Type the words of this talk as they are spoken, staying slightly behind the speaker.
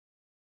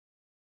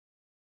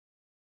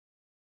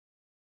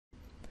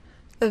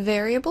The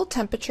variable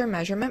temperature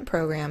measurement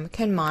program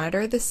can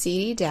monitor the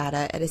CD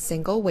data at a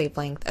single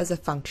wavelength as a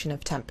function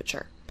of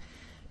temperature.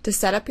 To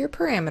set up your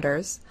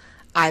parameters,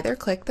 either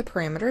click the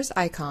parameters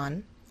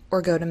icon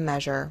or go to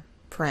Measure,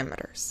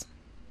 Parameters.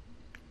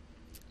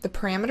 The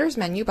Parameters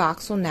menu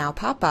box will now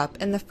pop up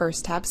and the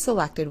first tab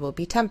selected will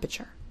be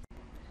Temperature.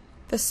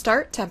 The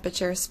start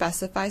temperature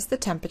specifies the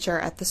temperature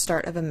at the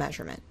start of a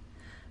measurement.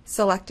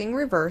 Selecting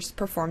Reverse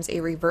performs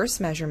a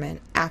reverse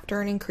measurement after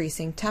an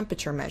increasing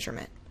temperature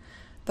measurement.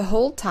 The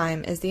hold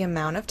time is the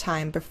amount of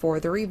time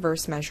before the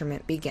reverse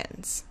measurement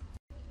begins.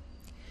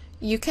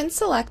 You can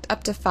select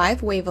up to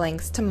 5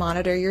 wavelengths to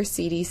monitor your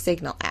CD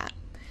signal at.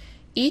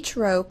 Each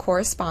row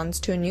corresponds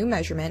to a new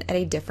measurement at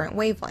a different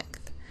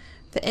wavelength.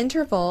 The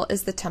interval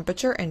is the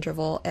temperature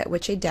interval at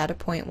which a data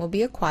point will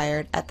be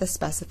acquired at the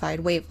specified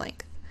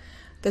wavelength.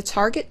 The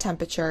target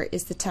temperature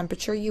is the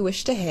temperature you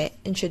wish to hit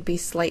and should be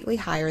slightly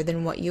higher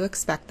than what you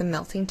expect the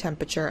melting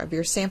temperature of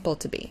your sample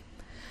to be.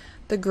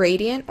 The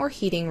gradient or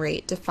heating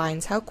rate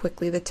defines how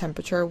quickly the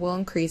temperature will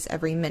increase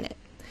every minute.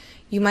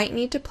 You might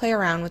need to play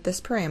around with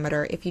this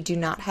parameter if you do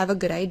not have a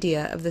good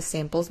idea of the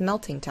sample's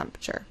melting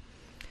temperature.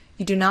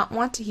 You do not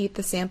want to heat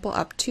the sample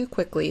up too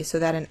quickly so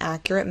that an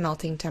accurate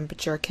melting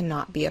temperature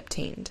cannot be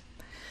obtained.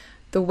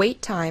 The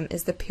wait time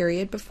is the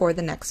period before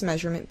the next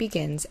measurement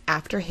begins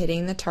after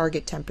hitting the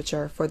target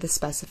temperature for the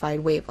specified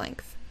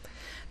wavelength.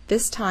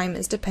 This time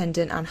is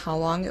dependent on how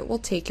long it will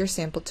take your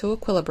sample to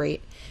equilibrate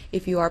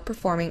if you are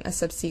performing a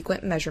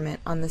subsequent measurement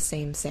on the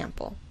same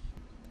sample.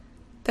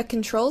 The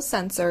control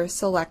sensor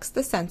selects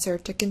the sensor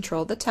to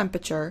control the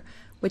temperature,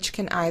 which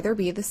can either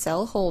be the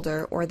cell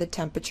holder or the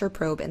temperature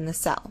probe in the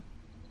cell.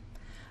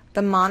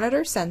 The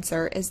monitor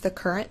sensor is the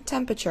current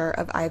temperature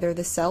of either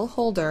the cell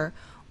holder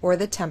or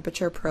the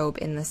temperature probe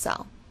in the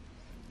cell.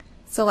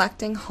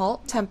 Selecting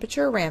Halt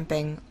Temperature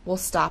Ramping will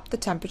stop the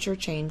temperature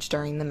change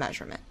during the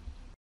measurement.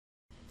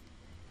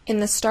 In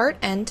the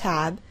Start-End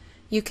tab,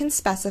 you can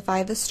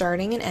specify the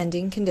starting and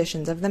ending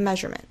conditions of the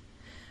measurement.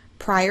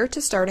 Prior to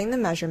starting the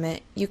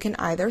measurement, you can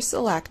either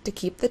select to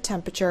keep the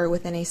temperature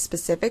within a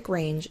specific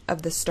range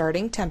of the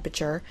starting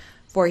temperature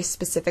for a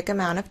specific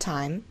amount of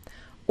time,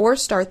 or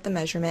start the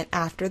measurement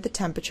after the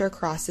temperature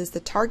crosses the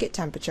target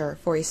temperature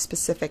for a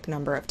specific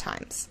number of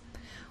times.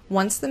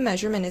 Once the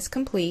measurement is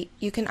complete,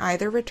 you can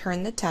either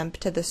return the temp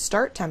to the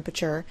start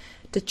temperature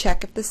to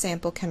check if the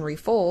sample can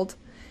refold,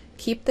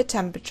 keep the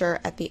temperature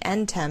at the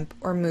end temp,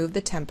 or move the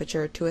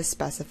temperature to a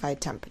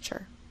specified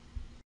temperature.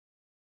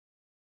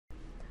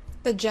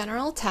 The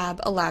General tab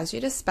allows you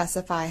to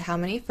specify how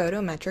many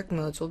photometric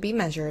modes will be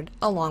measured,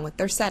 along with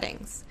their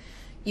settings.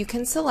 You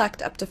can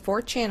select up to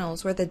 4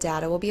 channels where the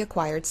data will be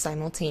acquired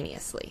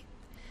simultaneously.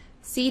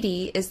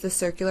 CD is the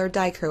circular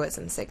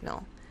dichroism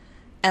signal.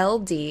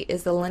 LD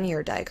is the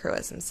linear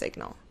dichroism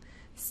signal.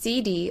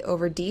 CD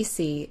over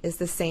DC is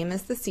the same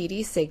as the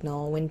CD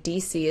signal when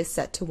DC is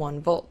set to 1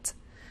 volt.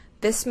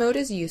 This mode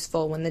is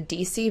useful when the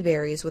DC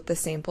varies with the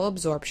sample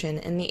absorption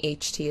and the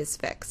HT is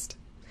fixed.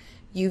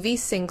 UV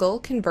single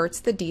converts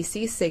the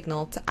DC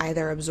signal to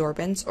either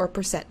absorbance or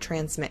percent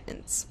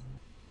transmittance.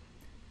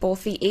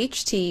 Both the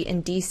HT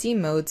and DC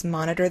modes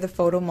monitor the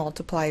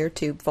photomultiplier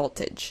tube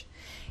voltage.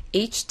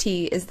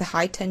 HT is the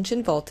high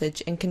tension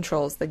voltage and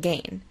controls the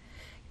gain.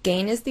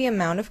 Gain is the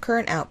amount of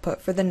current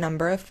output for the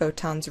number of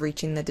photons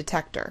reaching the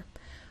detector.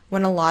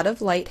 When a lot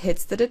of light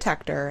hits the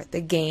detector,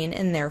 the gain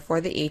and therefore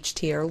the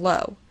HT are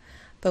low.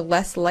 The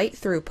less light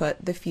throughput,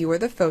 the fewer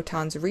the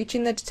photons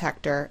reaching the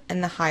detector,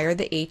 and the higher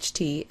the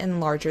HT and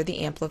larger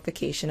the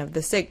amplification of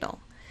the signal.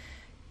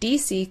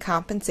 DC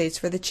compensates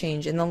for the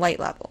change in the light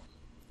level.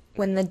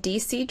 When the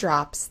DC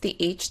drops, the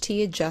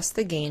HT adjusts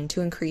the gain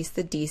to increase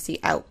the DC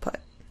output.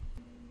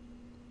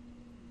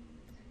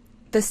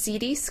 The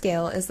CD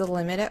scale is the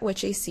limit at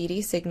which a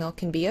CD signal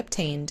can be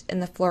obtained,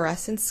 and the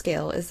fluorescence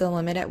scale is the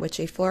limit at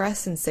which a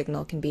fluorescence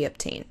signal can be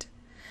obtained.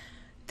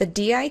 The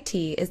DIT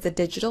is the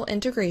digital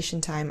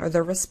integration time or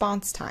the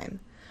response time.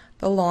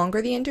 The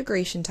longer the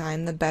integration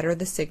time, the better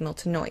the signal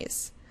to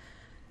noise.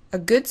 A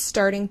good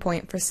starting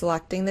point for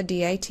selecting the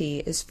DIT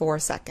is 4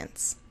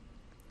 seconds.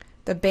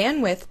 The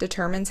bandwidth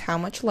determines how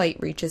much light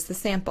reaches the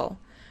sample.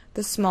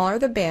 The smaller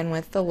the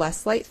bandwidth, the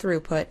less light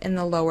throughput and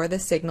the lower the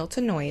signal to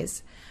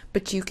noise,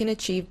 but you can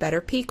achieve better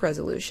peak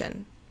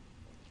resolution.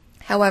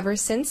 However,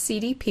 since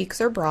CD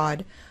peaks are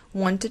broad,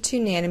 1 to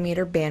 2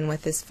 nanometer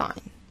bandwidth is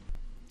fine.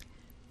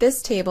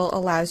 This table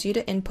allows you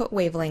to input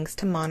wavelengths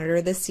to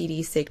monitor the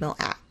CD signal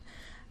at.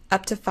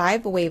 Up to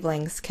 5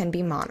 wavelengths can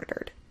be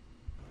monitored.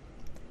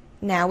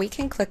 Now we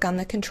can click on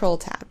the Control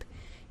tab.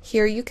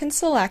 Here you can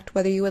select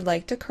whether you would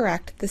like to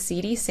correct the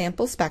CD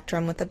sample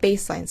spectrum with a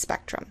baseline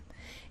spectrum.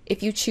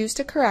 If you choose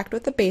to correct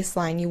with the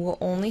baseline, you will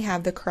only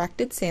have the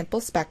corrected sample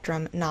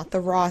spectrum, not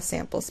the raw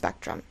sample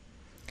spectrum.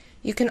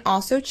 You can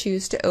also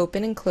choose to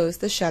open and close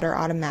the shutter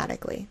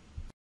automatically.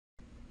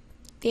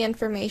 The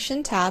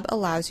Information tab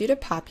allows you to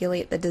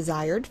populate the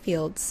desired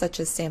fields such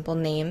as sample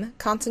name,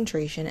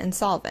 concentration, and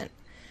solvent.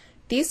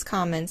 These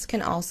comments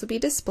can also be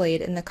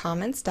displayed in the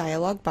Comments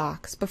dialog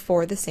box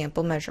before the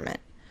sample measurement.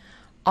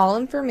 All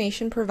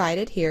information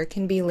provided here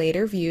can be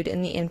later viewed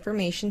in the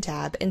Information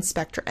tab in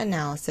Spectra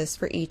Analysis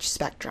for each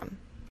spectrum.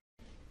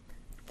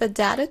 The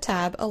Data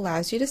tab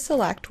allows you to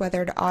select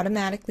whether to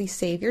automatically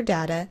save your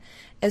data,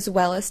 as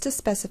well as to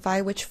specify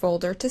which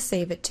folder to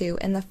save it to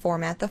and the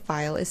format the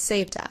file is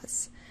saved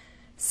as.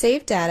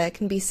 Saved data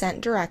can be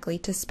sent directly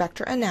to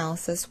Spectra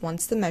Analysis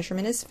once the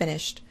measurement is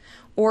finished,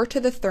 or to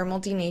the Thermal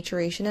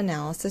Denaturation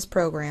Analysis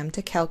program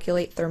to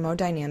calculate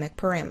thermodynamic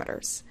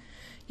parameters.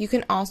 You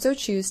can also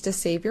choose to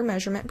save your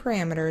measurement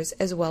parameters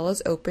as well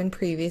as open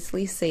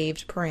previously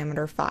saved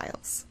parameter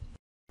files.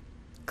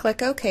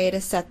 Click OK to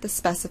set the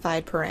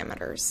specified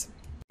parameters.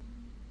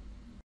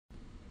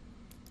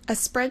 A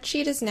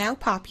spreadsheet is now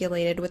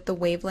populated with the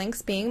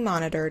wavelengths being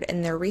monitored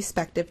and their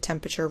respective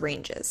temperature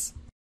ranges.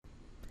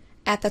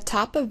 At the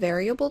top of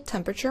Variable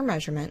Temperature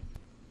Measurement,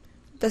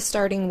 the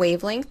starting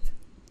wavelength,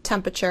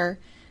 temperature,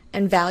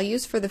 and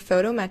values for the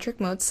photometric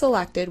mode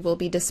selected will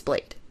be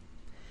displayed.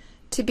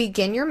 To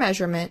begin your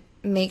measurement,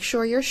 make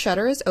sure your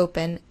shutter is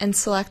open and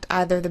select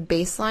either the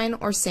baseline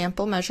or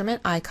sample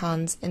measurement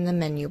icons in the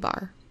menu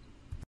bar.